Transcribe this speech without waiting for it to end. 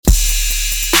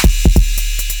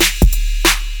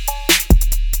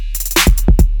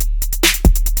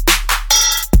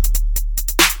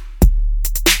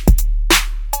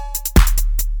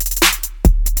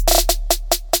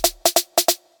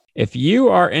If you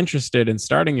are interested in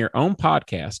starting your own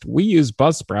podcast, we use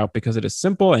Buzzsprout because it is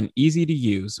simple and easy to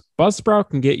use. Buzzsprout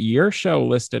can get your show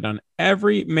listed on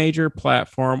every major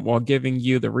platform while giving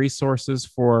you the resources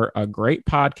for a great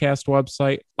podcast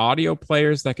website, audio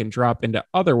players that can drop into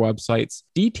other websites,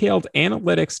 detailed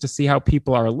analytics to see how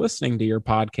people are listening to your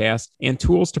podcast, and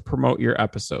tools to promote your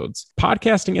episodes.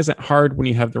 Podcasting isn't hard when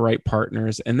you have the right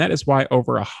partners, and that is why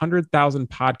over 100,000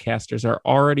 podcasters are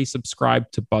already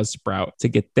subscribed to Buzzsprout to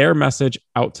get their message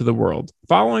out to the world.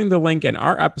 Following the link in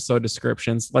our episode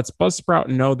descriptions lets Buzzsprout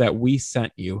know that we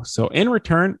sent you. So in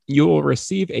return, you will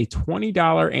receive a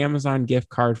 $20 Amazon gift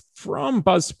card from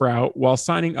Buzzsprout while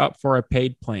signing up for a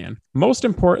paid plan. Most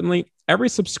importantly, every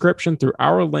subscription through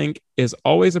our link is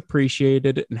always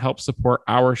appreciated and helps support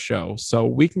our show so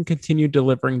we can continue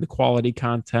delivering the quality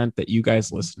content that you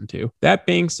guys listen to. That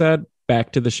being said,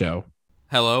 back to the show.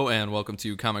 Hello and welcome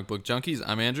to Comic Book Junkies.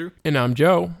 I'm Andrew. And I'm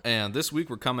Joe. And this week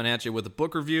we're coming at you with a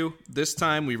book review. This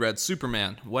time we read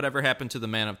Superman, Whatever Happened to the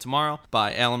Man of Tomorrow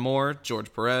by Alan Moore,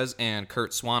 George Perez, and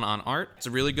Curt Swan on art. It's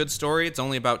a really good story. It's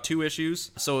only about 2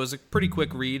 issues, so it was a pretty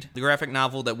quick read. The graphic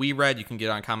novel that we read, you can get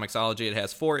on Comixology. It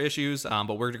has 4 issues,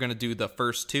 but we're going to do the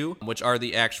first 2, which are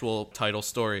the actual title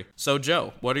story. So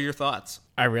Joe, what are your thoughts?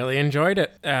 I really enjoyed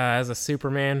it. As a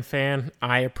Superman fan,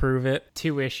 I approve it.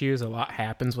 2 issues, a lot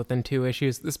happens within 2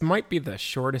 issues. This might be the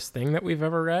shortest thing that we've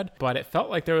ever read, but it felt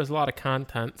like there was a lot of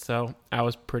content, so I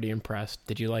was pretty impressed.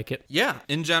 Did you like it? Yeah,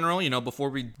 in general, before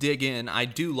we dig in, I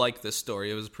do like this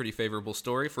story. It was a pretty favorable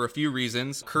story for a few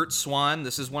reasons. Curt Swan,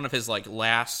 this is one of his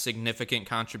last significant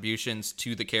contributions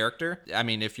to the character. I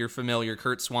mean, if you're familiar,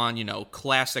 Curt Swan,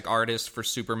 classic artist for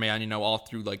Superman, all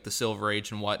through the Silver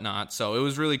Age and whatnot. So it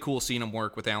was really cool seeing him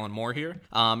work with Alan Moore here.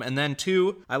 And then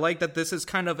 2, I like that this is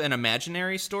kind of an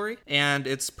imaginary story, and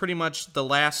it's pretty much the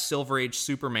last Silver Age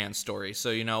Superman story.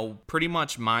 So, pretty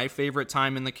much my favorite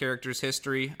time in the character's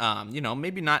history.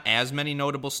 Maybe not as many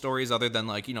notable stories other than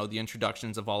the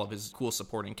introductions of all of his cool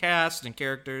supporting cast and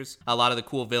characters. A lot of the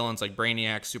cool villains like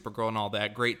Brainiac, Supergirl, and all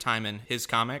that. Great time in his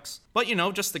comics. But,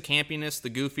 just the campiness, the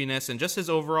goofiness, and just his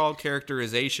overall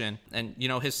characterization and,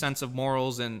 his sense of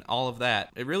morals and all of that.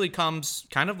 It really comes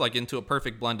kind of into a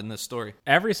perfect blend in this story.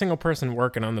 Every single person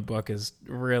working on the book is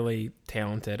really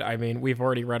talented. I mean, we've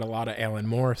already read a lot of Alan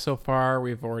Moore so far.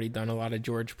 We've already done a lot of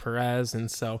George Perez.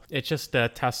 And so it's just a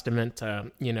testament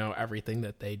to, everything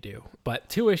that they do. But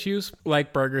 2 issues,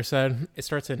 like Berger said, it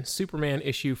starts in Superman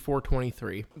issue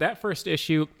 423. That first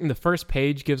issue, the first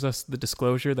page gives us the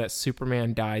disclosure that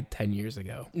Superman died 10 years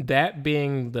ago. That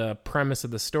being the premise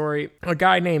of the story, a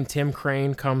guy named Tim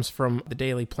Crane comes from the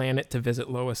Daily Planet to visit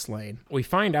Lois Lane. We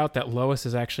find out that Lois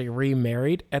is actually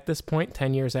remarried at this point,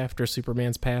 10 years after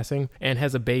Superman's passing, and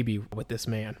has a baby with this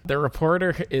man. The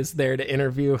reporter is there to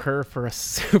interview her for a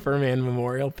Superman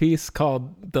memorial piece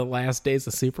called The Last Days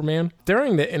of Superman.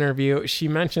 During the interview, she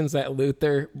mentions that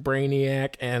Luthor,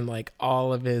 Brainiac, and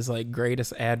all of his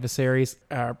greatest adversaries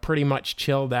are pretty much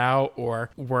chilled out or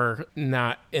were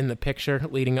not in the picture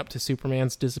leading up to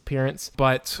Superman's disappearance,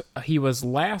 but he was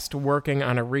last working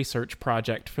on a research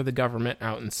project for the government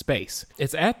out in space.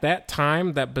 It's at that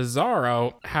time that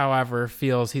Bizarro, however,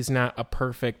 feels he's not a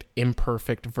perfect,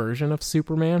 imperfect version of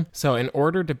Superman. So in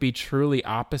order to be truly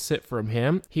opposite from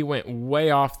him, he went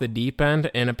way off the deep end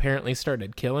and apparently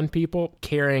started killing people,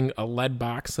 carrying a lead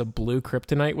box of blue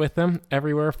kryptonite with him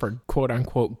everywhere for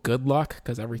quote-unquote good luck,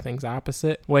 because everything's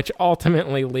opposite, which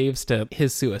ultimately leads to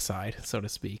his suicide, so to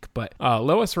speak. But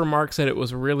Lois remarks that it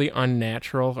was really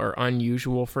unnatural or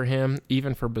unusual for him,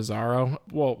 even for Bizarro.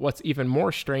 Well, what's even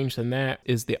more strange than that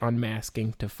is the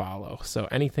unmasking to follow. So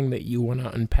anything that you want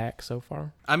to unpack so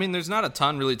far? I mean, there's not a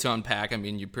ton really to unpack. I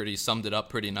mean, you pretty summed it up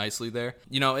pretty nicely there.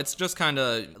 It's just kind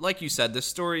of, like you said, this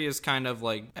story is kind of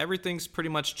everything's pretty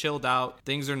much chilled out.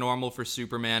 Things are normal for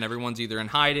Superman. Everyone's either in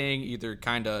hiding, either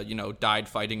kind of, died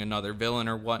fighting another villain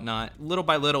or whatnot. Little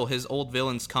by little, his old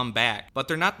villains come back, but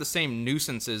they're not the same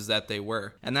nuisances that they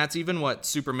were. And that's even what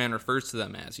Superman refers to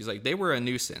them as. He's they were a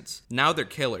nuisance. Now they're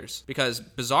killers. Because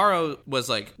Bizarro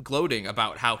was gloating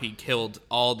about how he killed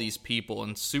all these people,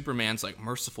 and Superman's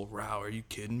merciful Rao, are you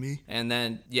kidding me? And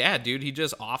then, yeah, dude, he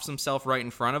just offs himself right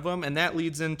in front of him, and that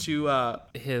leads into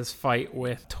his fight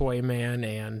with Toyman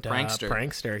and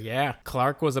Prankster. Yeah.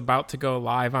 Clark was about to go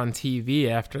live on TV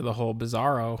after the whole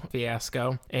Bizarro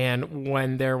fiasco, and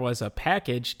when there was a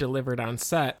package delivered on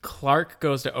set, Clark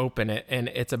goes to open it, and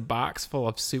it's a box full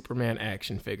of Superman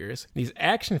action figures. These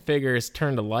action figures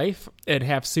turn to life and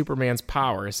have Superman's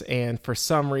powers, and for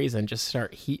some reason just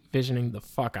start heat visioning the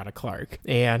fuck out of Clark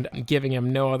and giving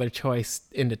him no other choice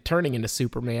into turning into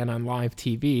Superman on live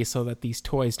TV so that these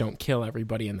toys don't kill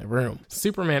everybody in the room.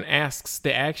 Superman asks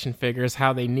the action figures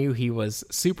how they knew he was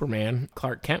Superman,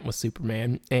 Clark Kent was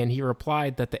Superman, and he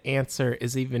replied that the answer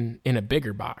is even in a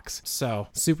bigger box. So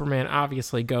Superman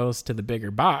obviously goes to the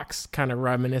bigger box, kind of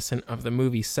reminiscent of the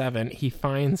movie Seven. He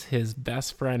finds his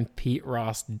best friend Pete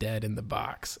Ross dead in the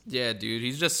box. Yeah, dude,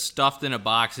 he's just stuffed in a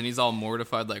box and he's all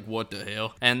mortified, like, what the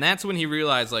hell? And that's when he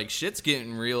realized, like, shit's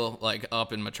getting real, like,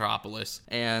 up in Metropolis.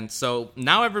 And so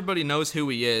now everybody knows who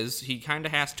he is. He kind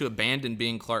of has to abandon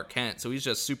being Clark Kent, so he's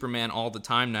just Superman all the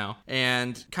time now.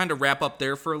 And kind of wrap up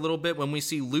there for a little bit when we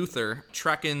see Luthor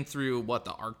trekking through,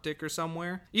 the Arctic or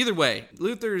somewhere? Either way,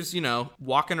 Luthor's,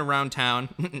 walking around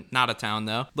town, not a town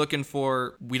though, looking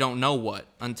for we don't know what,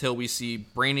 until we see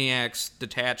Brainiac's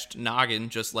detached noggin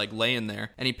just like laying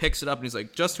there, and he picks it up and he's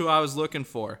like, just who I was looking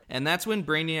for. And that's when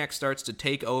Brainiac starts to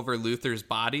take over Luthor's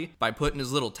body by putting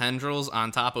his little tendrils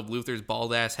on top of Luthor's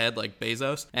bald ass head like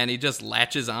Bezos, and he just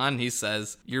latches on and he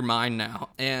says, you're mine now.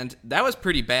 And that was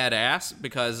pretty badass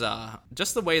because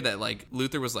just the way that like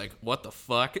Luthor was like, what the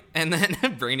fuck? And then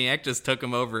Brainiac just took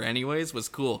him over anyways was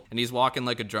cool. And he's walking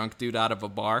like a drunk dude out of a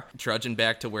bar, trudging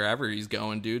back to wherever he's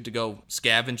going, dude, to go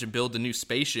scavenge and build a new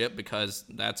spaceship because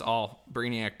that's all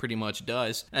Brainiac pretty much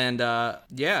does. And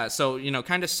yeah, so,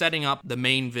 kind of setting up the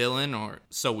main villain, or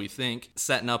so we think,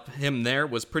 setting up him there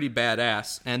was pretty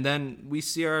badass. And then we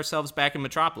see ourselves back in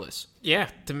Metropolis. Yeah,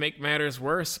 to make matters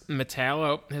worse,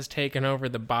 Metallo has taken over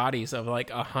the bodies of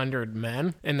like 100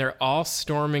 men, and they're all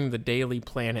storming the Daily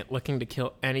Planet looking to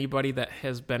kill anybody that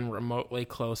has been remotely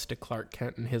close to Clark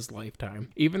Kent in his lifetime.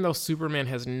 Even though Superman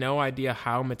has no idea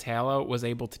how Metallo was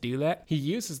able to do that, he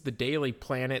uses the Daily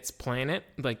Planet's planet,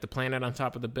 like the planet on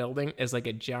top of the building, as like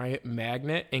a giant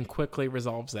magnet and quickly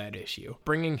resolves that issue,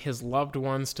 bringing his loved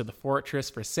ones to the fortress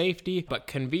for safety. But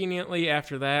conveniently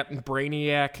after that,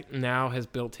 Brainiac now has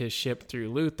built his ship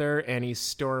through Luthor, and he's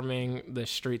storming the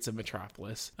streets of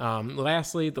Metropolis.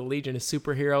 Lastly, the Legion of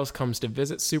Superheroes comes to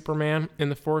visit Superman in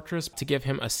the fortress to give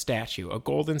him a statue, a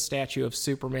golden statue of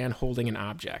Superman holding an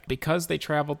object. Because they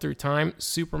traveled through time,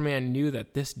 Superman knew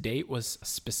that this date was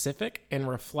specific and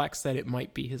reflects that it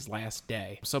might be his last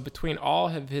day. So between all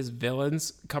of his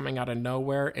villains coming out of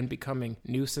nowhere and becoming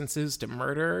nuisances to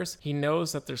murderers, he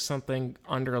knows that there's something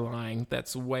underlying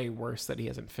that's way worse that he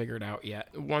hasn't figured out yet.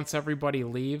 Once everybody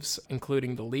leaves,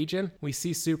 including the Legion, we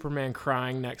see Superman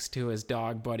crying next to his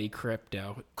dog buddy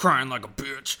Krypto. Crying like a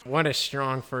bitch. What a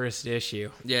strong first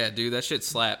issue. Yeah, dude, that shit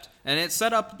slapped. And it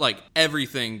set up, like,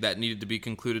 everything that needed to be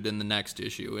concluded in the next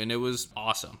issue, and it was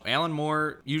awesome. Alan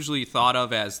Moore, usually thought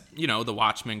of as, the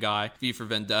Watchmen guy, V for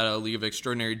Vendetta, League of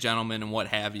Extraordinary Gentlemen, and what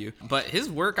have you. But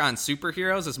his work on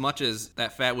superheroes, as much as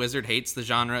that fat wizard hates the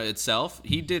genre itself,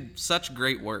 he did such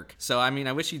great work. So,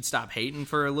 I wish he'd stop hating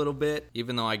for a little bit,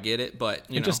 even though I get it, but,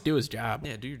 And just do his job.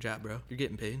 Yeah, do your job, bro. You're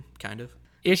getting paid, kind of.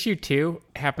 Issue 2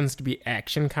 happens to be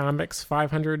Action Comics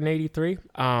 583.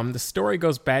 The story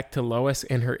goes back to Lois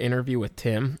in her interview with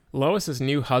Tim. Lois's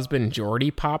new husband,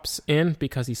 Geordi, pops in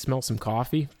because he smells some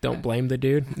coffee. Don't blame the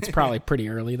dude. It's probably pretty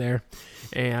early there.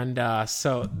 And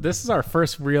so this is our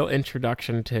first real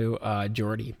introduction to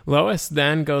Geordi. Lois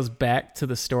then goes back to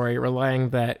the story, relaying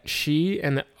that she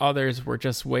and the others were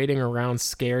just waiting around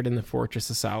scared in the Fortress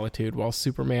of Solitude while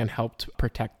Superman helped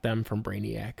protect them from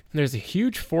Brainiac. There's a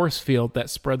huge force field that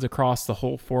spreads across the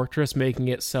whole fortress, making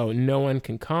it so no one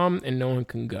can come and no one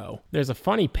can go. There's a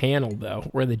funny panel, though,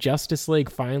 where the Justice League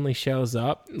finally shows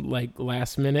up, like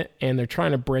last minute, and they're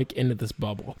trying to break into this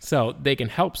bubble so they can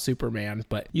help Superman.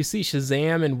 But you see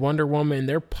Shazam and Wonder Woman,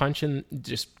 they're punching,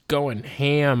 just going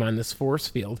ham on this force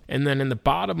field. And then in the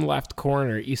bottom left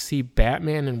corner, you see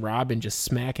Batman and Robin just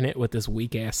smacking it with this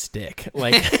weak ass stick.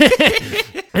 Like,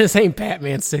 this ain't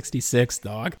Batman 66,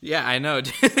 dog. Yeah, I know.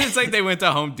 It's like they went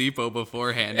to Home Depot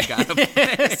beforehand and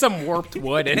got some warped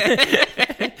wood.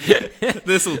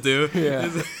 This'll do. Yeah.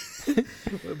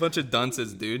 A bunch of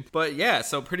dunces, dude. But yeah,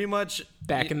 so pretty much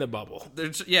back in the bubble.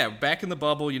 Back in the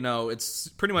bubble, it's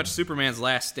pretty much Superman's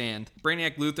last stand.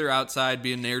 Brainiac, Luthor outside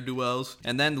being ne'er-do-wells.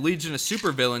 And then the Legion of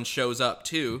Supervillains shows up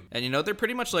too. And they're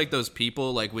pretty much like those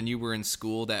people like when you were in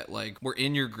school that like were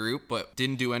in your group but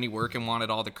didn't do any work and wanted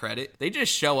all the credit. They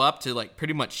just show up to like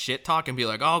pretty much shit talk and be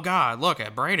like, oh god, look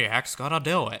at Brainiac's gotta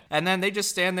do it. And then they just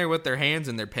stand there with their hands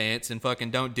in their pants and fucking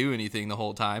don't do anything the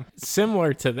whole time.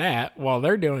 Similar to that, while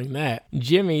they're doing following that,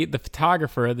 Jimmy, the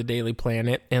photographer of the Daily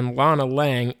Planet, and Lana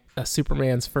Lang,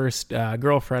 Superman's first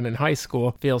girlfriend in high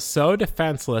school, feel so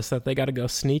defenseless that they got to go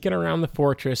sneaking around the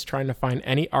fortress trying to find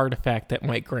any artifact that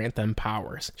might grant them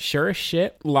powers. Sure as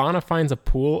shit, Lana finds a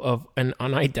pool of an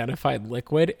unidentified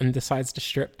liquid and decides to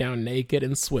strip down naked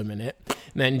and swim in it.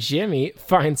 And then Jimmy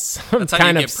finds some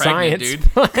kind of science.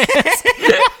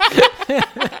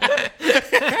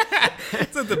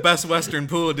 It's like the best Western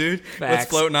pool, dude. Facts. What's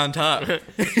floating on top?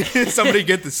 Somebody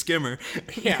get the skimmer.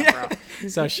 Yeah, bro.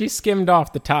 So she skimmed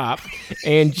off the top,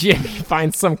 and Jimmy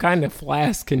finds some kind of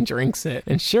flask and drinks it.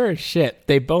 And sure as shit,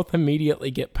 they both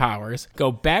immediately get powers,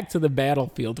 go back to the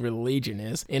battlefield where the Legion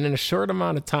is, and in a short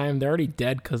amount of time, they're already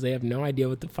dead because they have no idea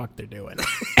what the fuck they're doing.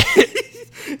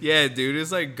 Yeah, dude,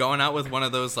 it's like going out with one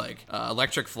of those like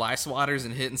electric fly swatters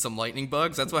and hitting some lightning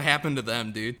bugs. That's what happened to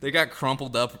them, dude. They got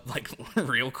crumpled up like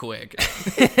real quick.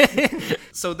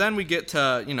 So then we get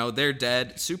to, they're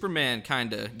dead. Superman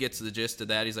kind of gets the gist of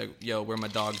that. He's like, yo, where my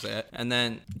dog's at? And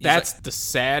then that's the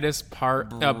saddest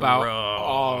part about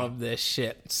all of this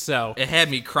shit. So it had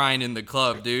me crying in the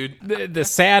club, dude. The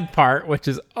sad part, which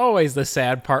is always the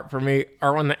sad part for me,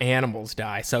 are when the animals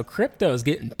die. So Krypto's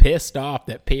getting pissed off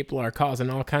that people are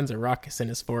causing all kinds of ruckus in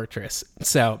his fortress.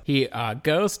 So he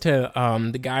goes to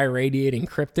the guy radiating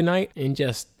kryptonite and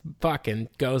just fucking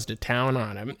goes to town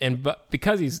on him. But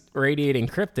because he's radiating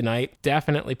kryptonite,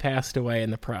 definitely passed away in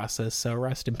the process. So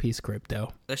rest in peace,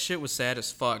 Krypto. That shit was sad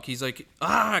as fuck. He's like,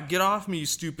 get off me, you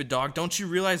stupid dog. Don't you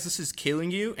realize this is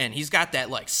killing you? And he's got that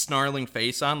like snarling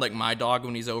face on, like my dog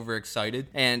when he's overexcited.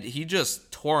 And he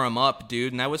just tore him up,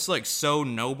 dude. And that was like so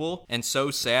noble and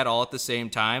so sad all at the same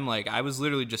time. Like I was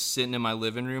literally just sitting in my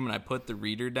living room and I put the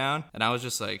reader down and I was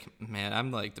just like, man,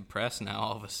 I'm like depressed now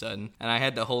all of a sudden. And I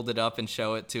had to hold it up and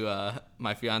show it to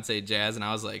my fiance Jazz, and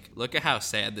I was like, look at how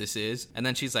sad this is. And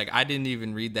then she's like, I didn't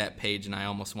even read that page and I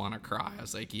almost want to cry. I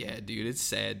was like, yeah, dude, it's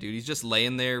sad, dude. He's just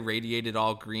laying there, radiated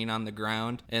all green on the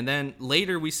ground. And then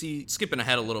later we see, skipping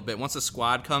ahead a little bit, once the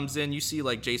squad comes in, you see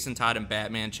like Jason Todd and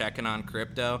Batman checking on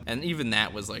Krypto, and even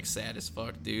that was like sad as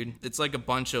fuck, dude. It's like a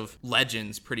bunch of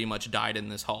legends pretty much died in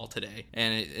this hall today,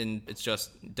 and it's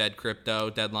just dead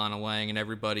Krypto, dead Lana Lang, and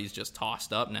everybody's just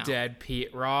tossed up now. Dead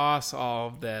Pete Ross, all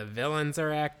of the villains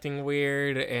are acting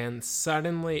weird, and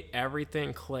suddenly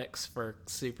everything clicks for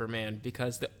Superman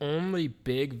because the only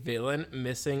big villain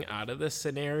missing out of this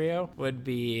scenario would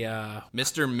be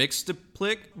Mr.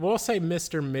 Mixtaplick. We'll say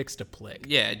Mr. Mixtaplick.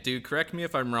 Yeah, dude, correct me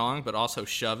if I'm wrong, but also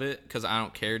shove it because I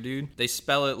don't care, dude. They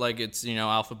spell it like it's,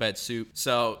 alphabet soup.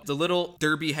 So the little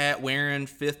derby hat wearing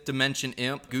fifth dimension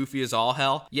imp, goofy as all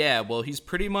hell. Yeah, well, he's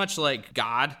pretty much like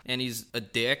God and he's a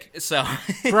dick. So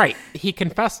right. He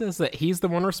confesses that he's the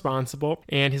one responsible,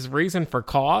 and his reason for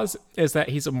cause is that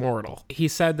he's immortal. He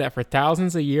said that for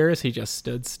thousands of years he just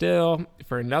stood still.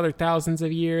 For another thousands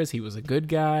of years he was a good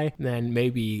guy. Then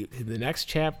maybe the next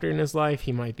chapter in his life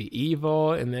he might be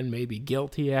evil, and then maybe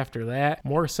guilty after that.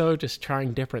 More so just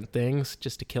trying different things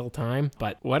just to kill time.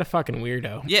 But what a fucking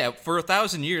weirdo. Yeah, for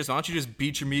 1,000 years, why don't you just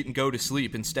beat your meat and go to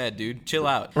sleep instead, dude? Chill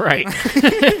out. Right.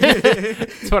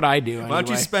 That's what I do anyway. Why don't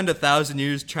you spend 1,000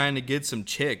 years trying to get some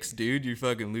chicks, dude? You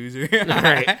fucking loser. All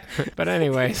right. But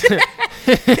anyways,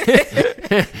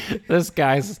 this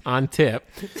guy's on tip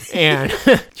and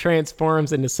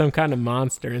transforms into some kind of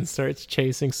monster and starts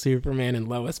chasing Superman and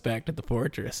Lois back to the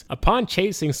fortress. Upon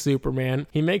chasing Superman,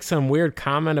 he makes some weird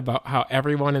comment about how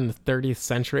everyone in the 30th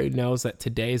century knows that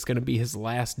today is going to be his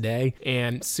last day,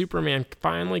 and Superman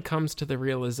finally comes to the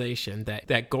realization that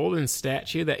that golden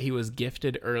statue that he was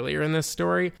gifted earlier in this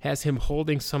story has him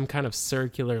holding some kind of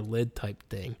circular lid type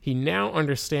thing. He now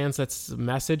understands that's a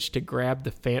message to grab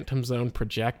the Phantom Zone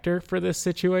projector for this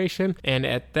situation, and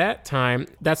at that time,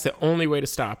 that's the only way to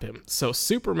stop him. So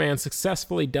Superman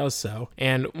successfully does so,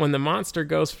 and when the monster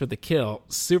goes for the kill,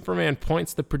 Superman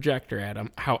points the projector at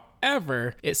him.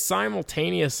 However, it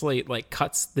simultaneously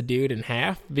cuts the dude in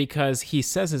half because he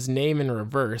says his name in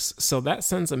reverse, so that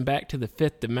sends him back to the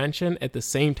fifth dimension at the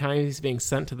same time he's being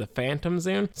sent to the Phantom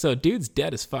Zone. So dude's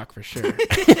dead as fuck for sure.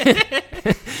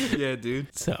 Yeah,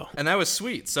 dude. So, and that was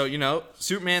sweet. So,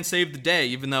 Superman saved the day,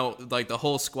 even though the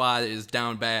whole squad is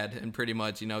down bad and pretty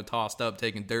much, tossed up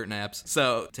taking dirt naps.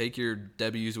 So take your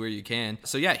W's where you can.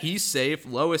 So yeah, he's safe.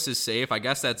 Lois is safe. I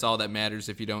guess that's all that matters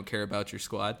if you don't care about your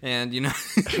squad. And,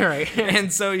 Right. Right.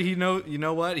 And so you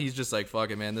know what? He's just like,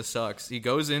 fuck it, man, this sucks. He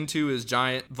goes into his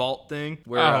giant vault thing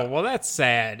where well, that's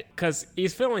sad because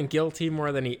he's feeling guilty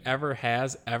more than he ever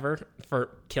has for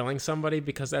killing somebody,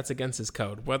 because that's against his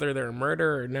code. Whether they're a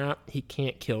murderer or not, he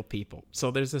can't kill people.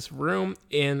 So there's this room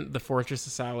in the Fortress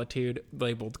of Solitude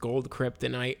labeled Gold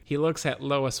Kryptonite. He looks at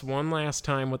Lois one last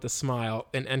time with a smile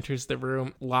and enters the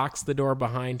room, locks the door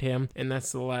behind him, and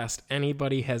that's the last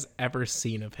anybody has ever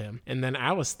seen of him. And then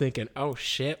I was thinking, oh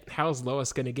shit, how's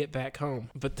Lois gonna get back home?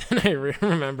 But then I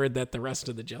remembered that the rest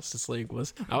of the Justice League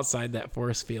was outside that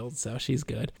force field, so she's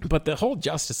good. But the whole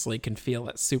Justice League can feel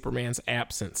that Superman's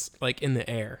absence, like in the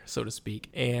air, so to speak,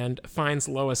 and finds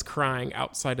Lois crying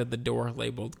outside of the door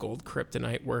labeled Gold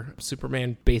Kryptonite, where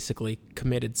Superman basically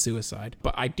committed suicide.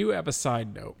 But I do have a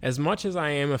side note. As much as I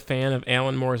am a fan of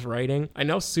Alan Moore's writing, I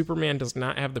know Superman does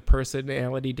not have the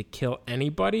personality to kill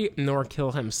anybody, nor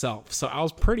kill himself, so I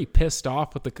was pretty pissed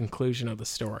off with the conclusion of the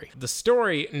story. The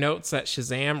story notes that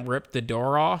Shazam ripped the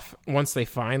door off once they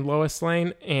find Lois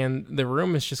Lane, and the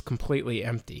room is just completely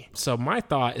empty. So my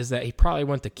thought is that he probably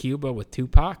went to Cuba with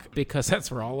Tupac, because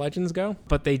that's where all legends go.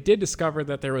 But they did discover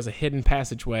that there was a hidden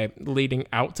passageway leading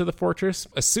out to the fortress.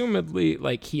 Assumedly,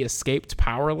 like, he escaped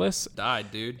powerless.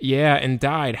 Died, dude. Yeah, and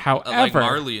died. However, like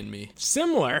Marley and Me.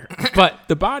 Similar, but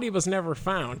the body was never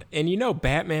found. And you know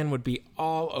Batman would be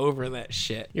all over that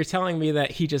shit. You're telling me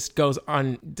that he just goes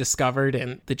undiscovered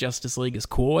and the Justice League is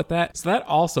cool with that? So that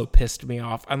also pissed me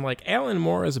off. I'm like, Alan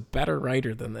Moore is a better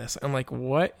writer than this. I'm like,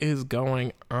 what is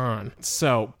going on?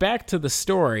 So back to the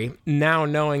story. Now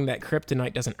knowing that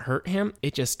kryptonite doesn't hurt him,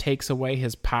 it just takes away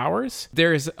his powers.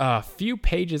 There's a few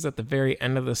pages at the very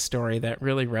end of the story that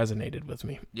really resonated with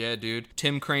me. Yeah, dude.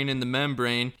 Tim Crane in the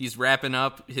Membrane. He's wrapping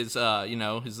up his,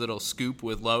 his little scoop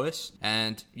with Lois.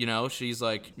 And, she's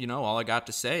like, all I got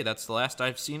to say, that's the last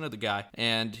I've seen of the guy.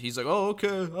 And he's like, oh,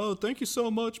 okay. Oh, thank you so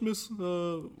much, Miss,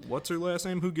 what's her last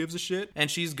name? Who gives a shit? And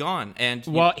she's gone. And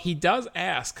well, he does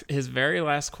ask his very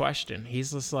last question.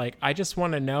 He's just like, I just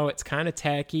want to know, it's kind of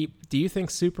tacky. Do you think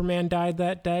Superman died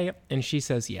that day? And she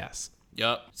says yes.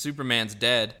 Yup, Superman's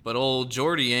dead, but old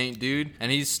Geordi ain't, dude.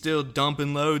 And he's still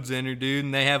dumping loads in her, dude,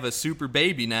 and they have a super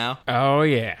baby now. Oh,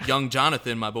 yeah. Young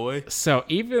Jonathan, my boy. So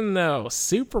even though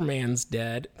Superman's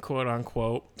dead, quote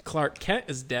unquote, Clark Kent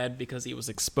is dead because he was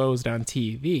exposed on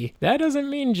TV, that doesn't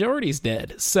mean Geordi's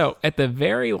dead. So at the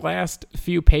very last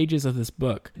few pages of this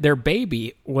book, their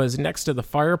baby was next to the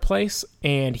fireplace,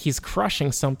 and he's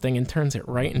crushing something and turns it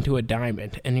right into a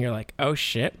diamond. And you're like, oh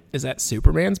shit, is that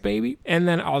Superman's baby? And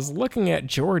then I was looking at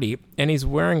Geordi, and he's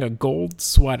wearing a gold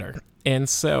sweater. And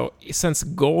so, since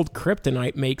gold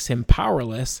kryptonite makes him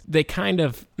powerless, they kind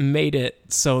of made it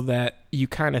so that you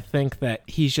kind of think that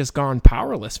he's just gone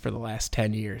powerless for the last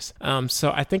 10 years.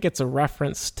 So I think it's a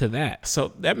reference to that.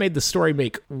 So that made the story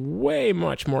make way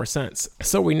much more sense.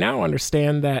 So we now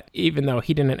understand that even though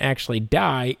he didn't actually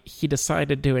die, he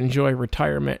decided to enjoy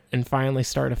retirement and finally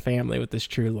start a family with his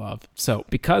true love. So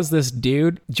because this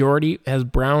dude, Geordi, has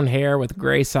brown hair with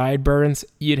gray sideburns,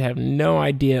 you'd have no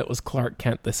idea it was Clark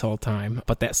Kent this whole time.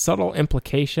 But that subtle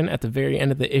implication at the very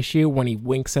end of the issue when he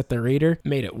winks at the reader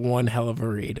made it one hell of a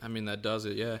read. I mean, that does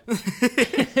it, yeah.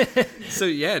 So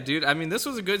yeah, dude, I mean, this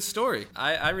was a good story.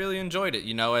 I really enjoyed it,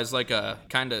 as like a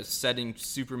kind of setting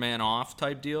Superman off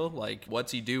type deal. Like,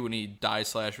 what's he do when he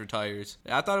dies/retires?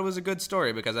 I thought it was a good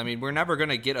story because, I mean, we're never going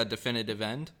to get a definitive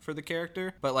end for the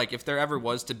character, but like, if there ever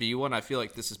was to be one, I feel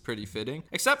like this is pretty fitting.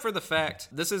 Except for the fact,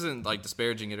 this isn't like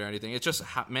disparaging it or anything. It's just,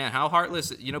 man, how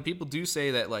heartless, people do say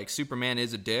that like Superman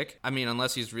is a dick. I mean,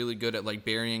 unless he's really good at like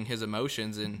burying his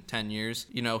emotions in 10 years,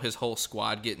 his whole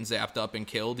squad getting zapped up and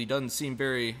killed. He doesn't seem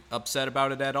very upset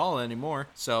about it at all anymore.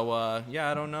 So,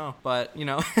 yeah, I don't know. But, I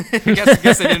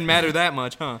guess it didn't matter that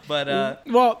much, huh? But,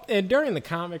 well, and during the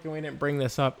comic, and we didn't bring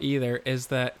this up either, is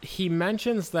that he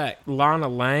mentions that Lana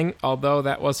Lang, although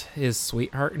that was his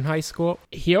sweetheart in high school,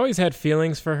 he always had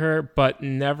feelings for her, but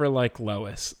never like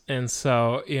Lois. And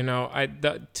so,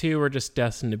 the two were just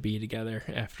destined to be together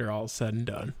after all said and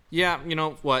done. Yeah, you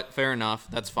know what? Fair enough.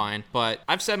 That's fine. But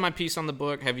I've said my piece on the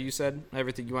book. Have you said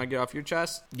everything you want to get off your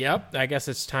chest? Yep. I guess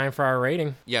it's time for our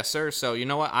rating. Yes, sir. So, you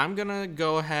know what? I'm going to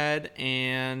go ahead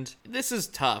and... This is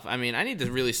tough. I mean, I need to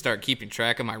really start keeping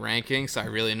track of my rankings so I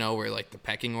really know where, like, the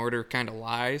pecking order kind of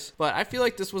lies. But I feel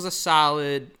like this was a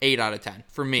solid 8 out of 10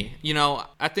 for me.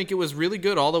 I think it was really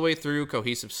good all the way through.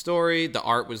 Cohesive story. The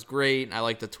art was great. I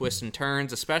like the twists and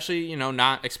turns, especially,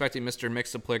 not expecting Mr.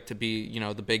 Mxyzptlk to be,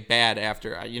 the big bad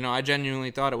after. I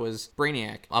genuinely thought it was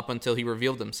Brainiac up until he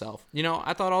revealed himself.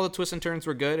 I thought all the twists and turns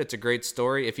were good. It It's a great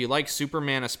story. If you like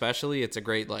Superman especially, it's a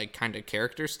great like kind of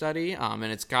character study. And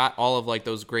it's got all of like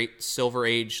those great Silver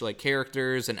Age like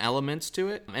characters and elements to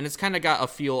it. And it's kind of got a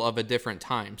feel of a different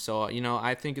time. So,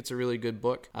 I think it's a really good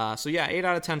book. So yeah, 8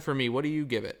 out of 10 for me. What do you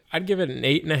give it? I'd give it an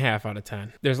 8.5 out of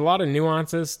 10. There's a lot of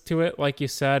nuances to it, like you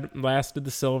said, lasted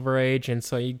the Silver Age, and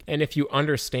if you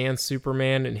understand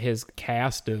Superman and his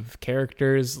cast of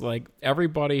characters, like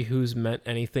everybody who's meant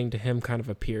anything to him kind of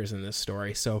appears in this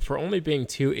story. So for only being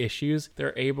 2 issues,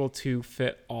 they're able to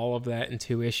fit all of that in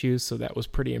 2 issues, so that was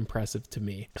pretty impressive to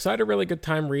me. So I had a really good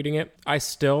time reading it. I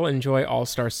still enjoy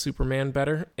All-Star Superman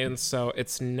better, and so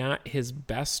it's not his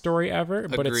best story ever,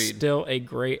 but it's still a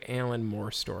great Alan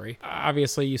Moore story.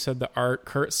 Obviously, you said the art.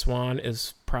 Curt Swan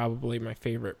is probably my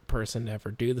favorite person to ever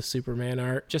do the Superman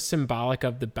art, just symbolic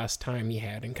of the best time he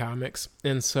had in comics.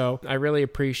 And so I really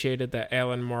appreciated that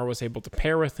Alan Moore was able to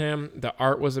pair with him. The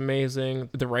art was amazing.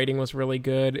 The writing was really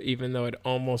good, even though it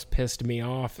almost pissed me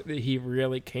off. He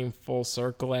really came full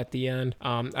circle at the end.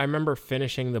 I remember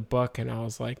finishing the book and I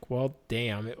was like, well,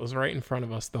 damn, it was right in front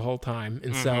of us the whole time.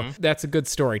 And so that's a good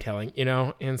storytelling,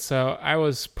 And so I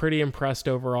was pretty impressed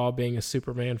overall being a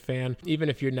Superman fan. Even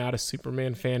if you're not a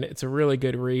Superman fan, it's a really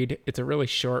good read. It's a really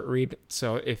short read,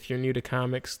 so if you're new to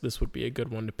comics, this would be a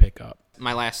good one to pick up.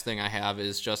 My last thing I have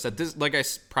is just that this, like I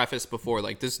prefaced before,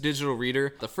 like this digital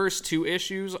reader, the first 2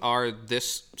 issues are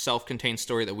this self-contained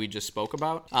story that we just spoke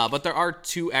about, but there are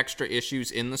 2 extra issues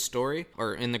in the story,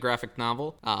 or in the graphic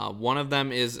novel. One of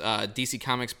them is DC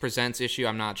Comics Presents issue,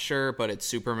 I'm not sure, but it's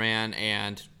Superman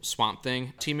and Swamp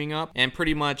Thing teaming up, and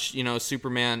pretty much,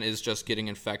 Superman is just getting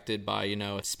infected by,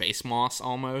 space moss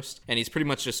almost, and he's pretty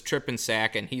much just tripping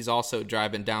sack, and he's also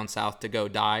driving down south to go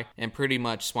die, and pretty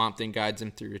much Swamp Thing guides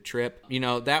him through a trip.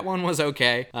 That one was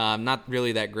okay. Not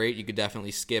really that great. You could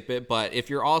definitely skip it. But if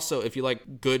you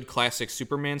like good classic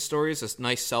Superman stories, a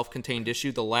nice self-contained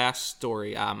issue, the last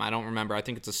story, I don't remember. I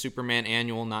think it's a Superman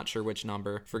annual, not sure which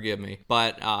number. Forgive me.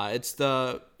 But it's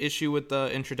the issue with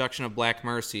the introduction of Black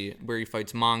Mercy, where he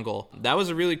fights Mongol. That was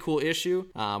a really cool issue.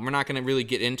 We're not going to really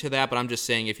get into that, but I'm just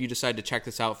saying if you decide to check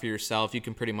this out for yourself, you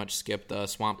can pretty much skip the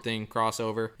Swamp Thing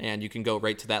crossover, and you can go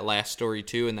right to that last story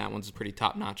too, and that one's pretty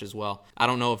top-notch as well. I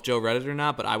don't know if Joe read it or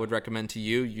not, but I would recommend to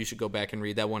you should go back and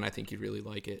read that one. I think you'd really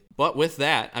like it. But with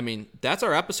that, that's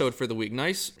our episode for the week.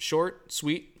 Nice, short,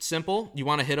 sweet, simple. You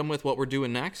want to hit them with what we're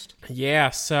doing next? Yeah,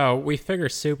 so we figure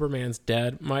Superman's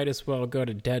dead. Might as well go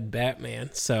to Dead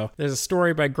Batman. So there's a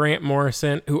story by Grant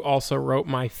Morrison, who also wrote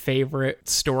my favorite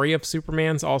story of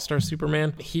Superman's, All-Star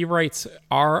Superman. He writes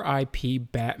R.I.P.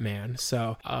 Batman.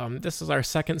 So this is our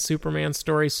second Superman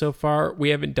story so far. We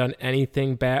haven't done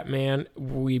anything Batman.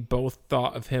 We both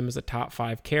thought of him as a top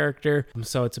 5 character.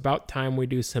 So it's about time we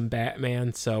do some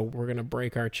Batman. So we're going to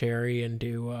break our cherry and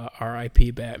do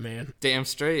R.I.P. Batman. Damn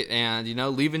straight. And,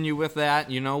 leaving you with that,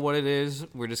 you know what it is.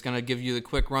 We're just going to give you the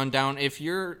quick rundown. If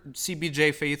you're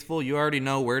CBJ faithful, you already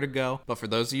know where to go. But for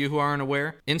those of you who aren't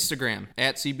aware, Instagram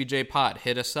at CBJ Pod,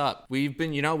 hit us up. We've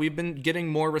been getting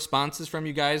more responses from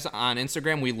you guys on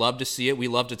Instagram. We love to see it. We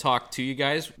love to talk to you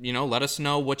guys. Let us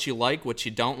know what you like, what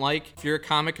you don't like. If you're a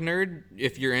comic nerd,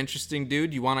 if you're an interesting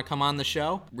dude, you want to come on the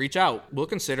show, reach out.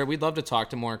 We'd love to talk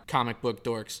to more comic book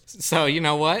dorks. So you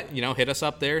know what? Hit us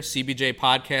up there. CBJ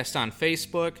Podcast on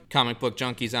Facebook, Comic Book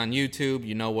Junkies on YouTube.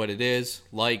 You know what it is.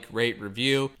 Like, rate,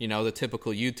 review. The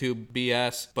typical YouTube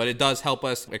BS. But it does help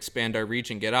us expand our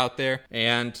reach and get out there.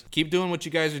 And keep doing what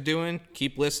you guys are doing.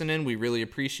 Keep listening. We really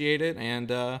appreciate it. And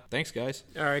thanks, guys.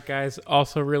 All right, guys.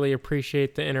 Also really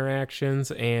appreciate the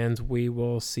interactions. And we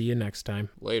will see you next time.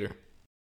 Later.